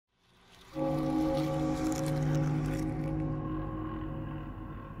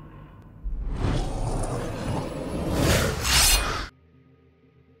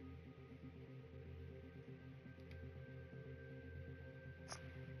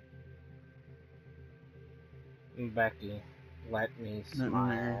Becky, let me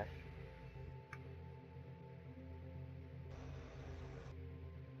smile.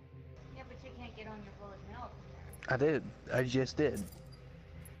 Yeah, but you can't get on your bullet milk. I did. I just did.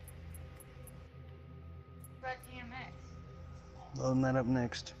 What about DMX? Loading that up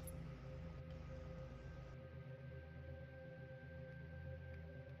next.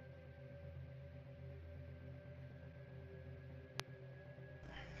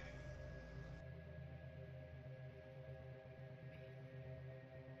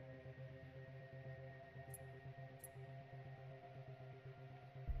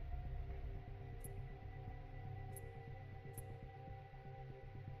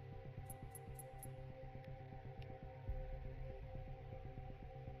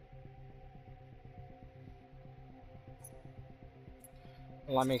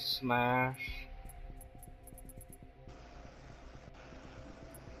 Let me smash.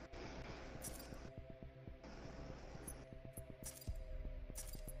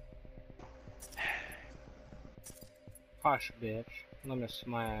 Hush, bitch. Let me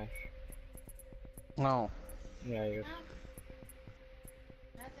smash. No. Yeah, you.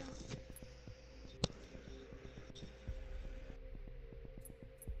 Nothing.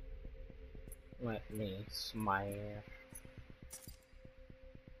 Let me smash.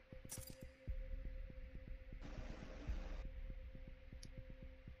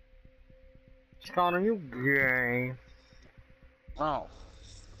 Scott, are you gay? Oh.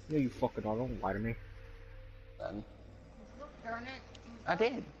 No, you fucking are. Don't lie to me. Then. Look, darn it. I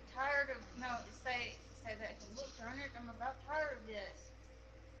did. Tired of say that. Look, darn it. I'm about tired of this.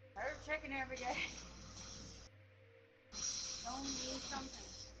 Tired of checking every day. Don't do something.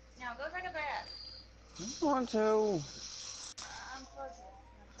 Now go take a bath. I don't want to. I'm puzzled.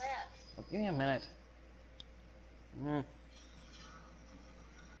 Bath. Give me a minute. Mm.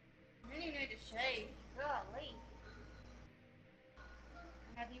 Then you need to shave. Golly.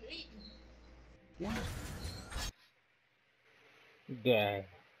 Have you eaten? Yeah. Gay.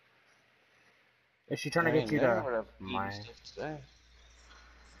 Is she trying to get you to my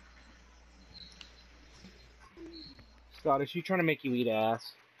Scott, is she trying to make you eat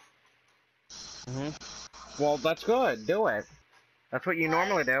ass? Well, that's good. Do it. That's what you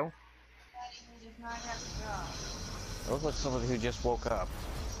normally do. He does not have a job. Looks like somebody who just woke up.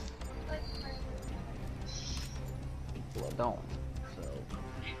 Well, I don't. So.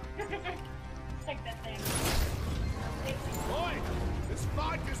 Take that thing. Boy, this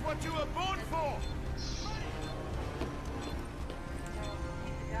fight is what you were born for!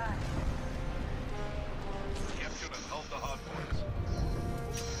 Capture and hold the hard points.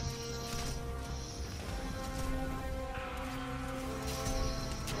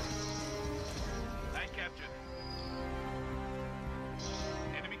 A captured.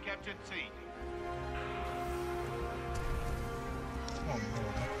 Enemy captured C. Oh no,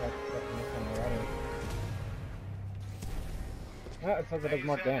 that's already. Ah, it says it does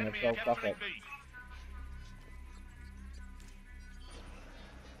more damage, so fuck it.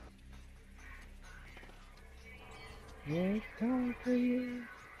 It's time for you.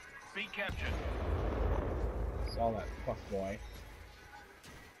 B captured. Saw that fuck boy.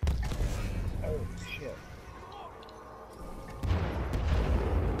 Oh shit.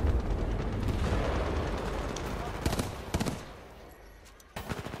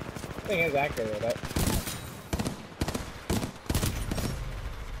 Thing is accurate with it.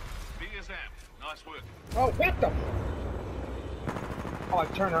 B is amped. Nice work. Oh, what the? Oh, I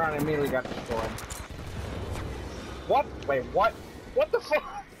turned around and immediately got destroyed. What? Wait, what? What the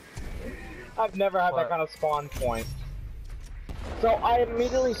fuck? I've never had that kind of spawn point. So I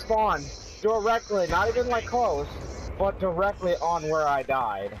immediately spawned directly, not even like close, but directly on where I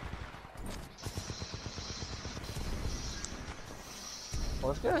died.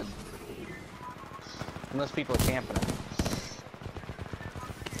 Well, it's good. Unless people are camping it.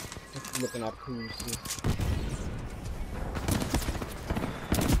 Just looking up who's this.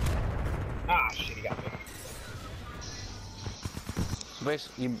 Ah, shit, he got me.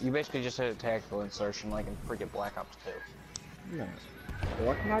 You basically just hit a tactical insertion like in freaking Black Ops 2. No.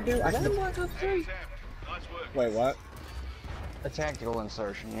 What can I do? I can. Black Ops 3? Nice work. Wait, what? A tactical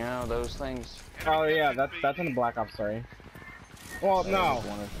insertion, you know, those things. Oh yeah, that's in the Black Ops 3. Well, no.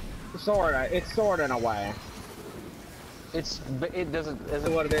 Sorta. It's sorta in a way. It doesn't.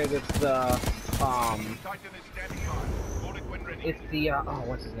 What it is? It's the Titan is standing by. Call it when ready. It's the oh,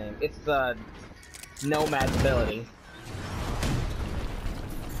 what's his name? It's the Nomad ability,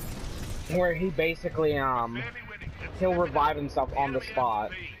 where he basically he'll revive himself on the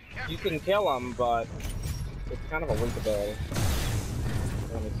spot. You can kill him, but it's kind of a weak ability.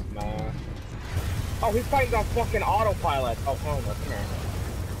 Let me smash. Oh, he's fighting on fucking autopilot. Oh, hell no, come here.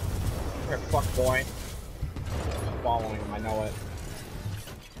 Come here, fuck boy. I'm following him, I know it.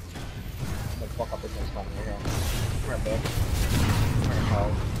 I'm gonna fuck up with this one. Here we go. Come here, bitch. Come here,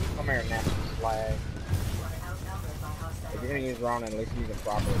 hoe. Come here, nasty slag. If you're gonna use Ronin, at least use it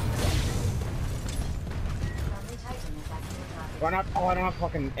properly. Why not? Oh, I don't have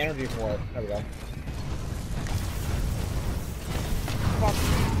fucking energy for it. There we go. Fuck,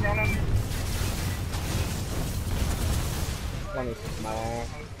 Ronin. Let me smile.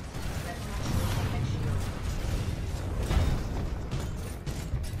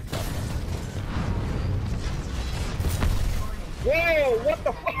 Whoa! What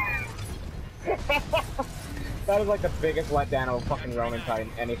the fuck? That was like the biggest letdown of a fucking Ronin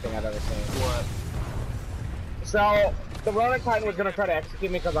Titan anything I've ever seen. What? So, the Ronin Titan was gonna try to execute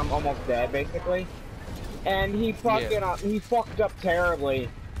me because I'm almost dead, basically. And he fucking, he fucked up terribly.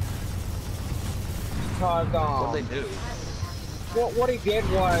 Cause, What'd they do? What he did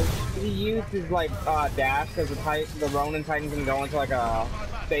was, he used his, like, dash, because the Ronin Titan can go into, like, a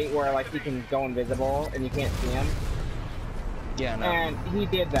state where, like, he can go invisible, and you can't see him. Yeah, no. And he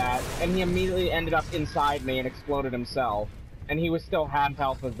did that, and he immediately ended up inside me and exploded himself. And he was still half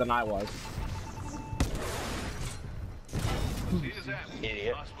health than I was.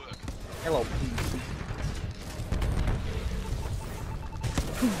 Idiot. Hello.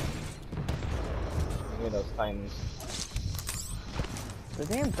 Look at those Titans. The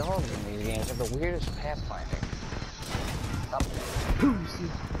damn dogs in these games have the weirdest pathfinding.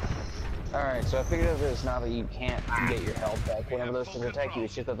 Alright, so I figured out this now that you can't get your health back whenever those things attack you.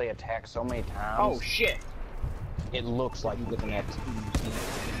 It's just that they attack so many times. Oh shit! It looks like you get an X.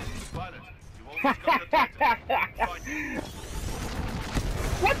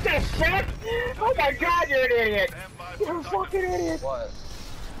 What the shit? Oh my god, you're an idiot! You're a fucking idiot! What?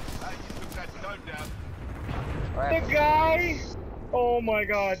 The guy! Oh my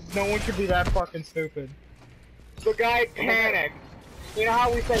god, no one should be that fucking stupid. The guy panicked. You know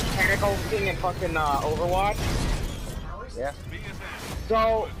how we say panic ulting in fucking Overwatch? Yeah.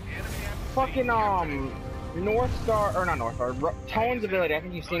 So, fucking Northstar, or not Northstar, Tone's ability, I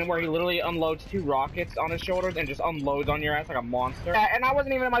think you've seen it, where he literally unloads 2 rockets on his shoulders and just unloads on your ass like a monster. And I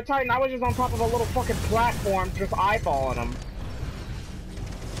wasn't even in my Titan, I was just on top of a little fucking platform just eyeballing him.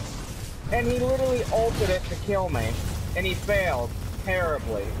 And he literally ulted it to kill me. And he failed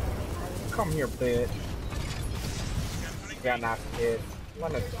terribly. Come here, bitch. Got knocked, kid.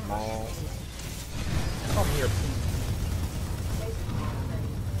 Let me smile. Come here.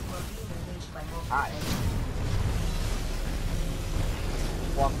 Hi.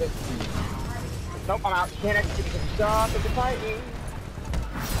 Walk this. Nope, I'm out. Can't execute because you suck at the Titan.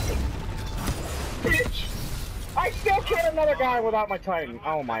 Bitch! I still killed another guy without my Titan.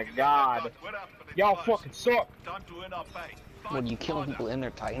 Oh my god. Y'all fucking suck. When you kill people in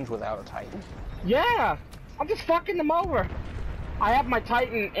their Titans without a Titan? Yeah! I'm just fucking them over. I have my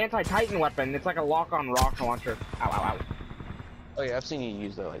Titan, anti-Titan weapon. It's like a lock-on rocket launcher. Ow, ow, ow. Oh yeah, I've seen you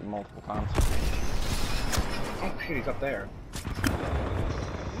use that like multiple times. Oh shit, he's up there.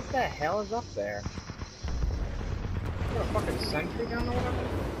 What the hell is up there? Is there a fucking sentry down or whatever?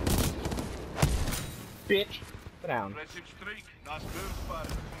 Bitch. Sit down.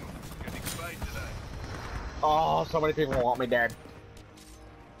 Oh, so many people want me dead.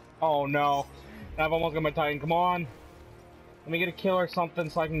 Oh no. I've almost got my Titan. Come on. Let me get a kill or something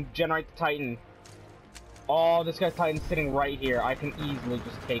so I can generate the Titan. Oh, this guy's Titan's sitting right here. I can easily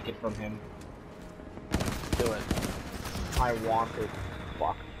just take it from him. Do it. I want to.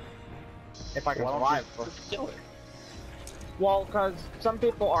 Fuck. If I can survive. Do it. Well, because some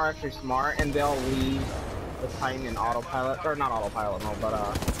people are actually smart and they'll leave the Titan in autopilot. Or not autopilot mode, but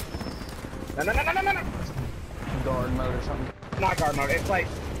no. Guard mode or something. Not guard mode. It's like,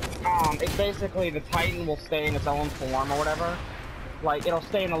 it's basically the Titan will stay in its own form or whatever. Like, it'll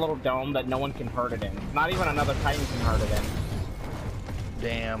stay in a little dome that no one can hurt it in. Not even another Titan can hurt it in.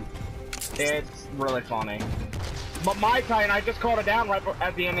 Damn. It's really funny. But my Titan, I just called it down right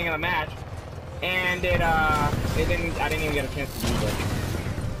at the ending of the match. And I didn't even get a chance to use it.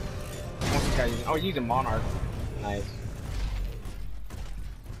 What's this guy using? Oh, he's using Monarch. Nice.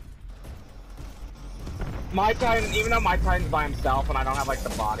 My Titan, even though my Titan's by himself and I don't have like the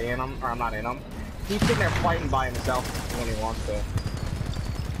body in him, or I'm not in him, he's sitting there fighting by himself when he wants to.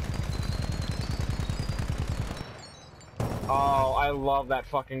 Oh, I love that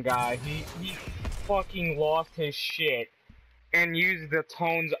fucking guy. He fucking lost his shit and used the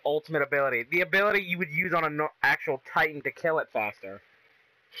Tone's ultimate ability. The ability you would use on an actual Titan to kill it faster.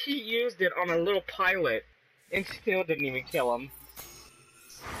 He used it on a little pilot and still didn't even kill him.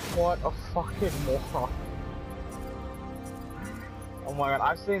 What a fucking moron. Oh my god,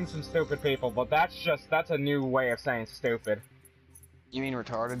 I've seen some stupid people, but that's a new way of saying stupid. You mean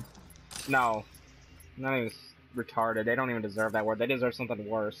retarded? No. Not even retarded. They don't even deserve that word. They deserve something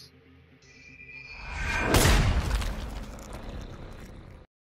worse.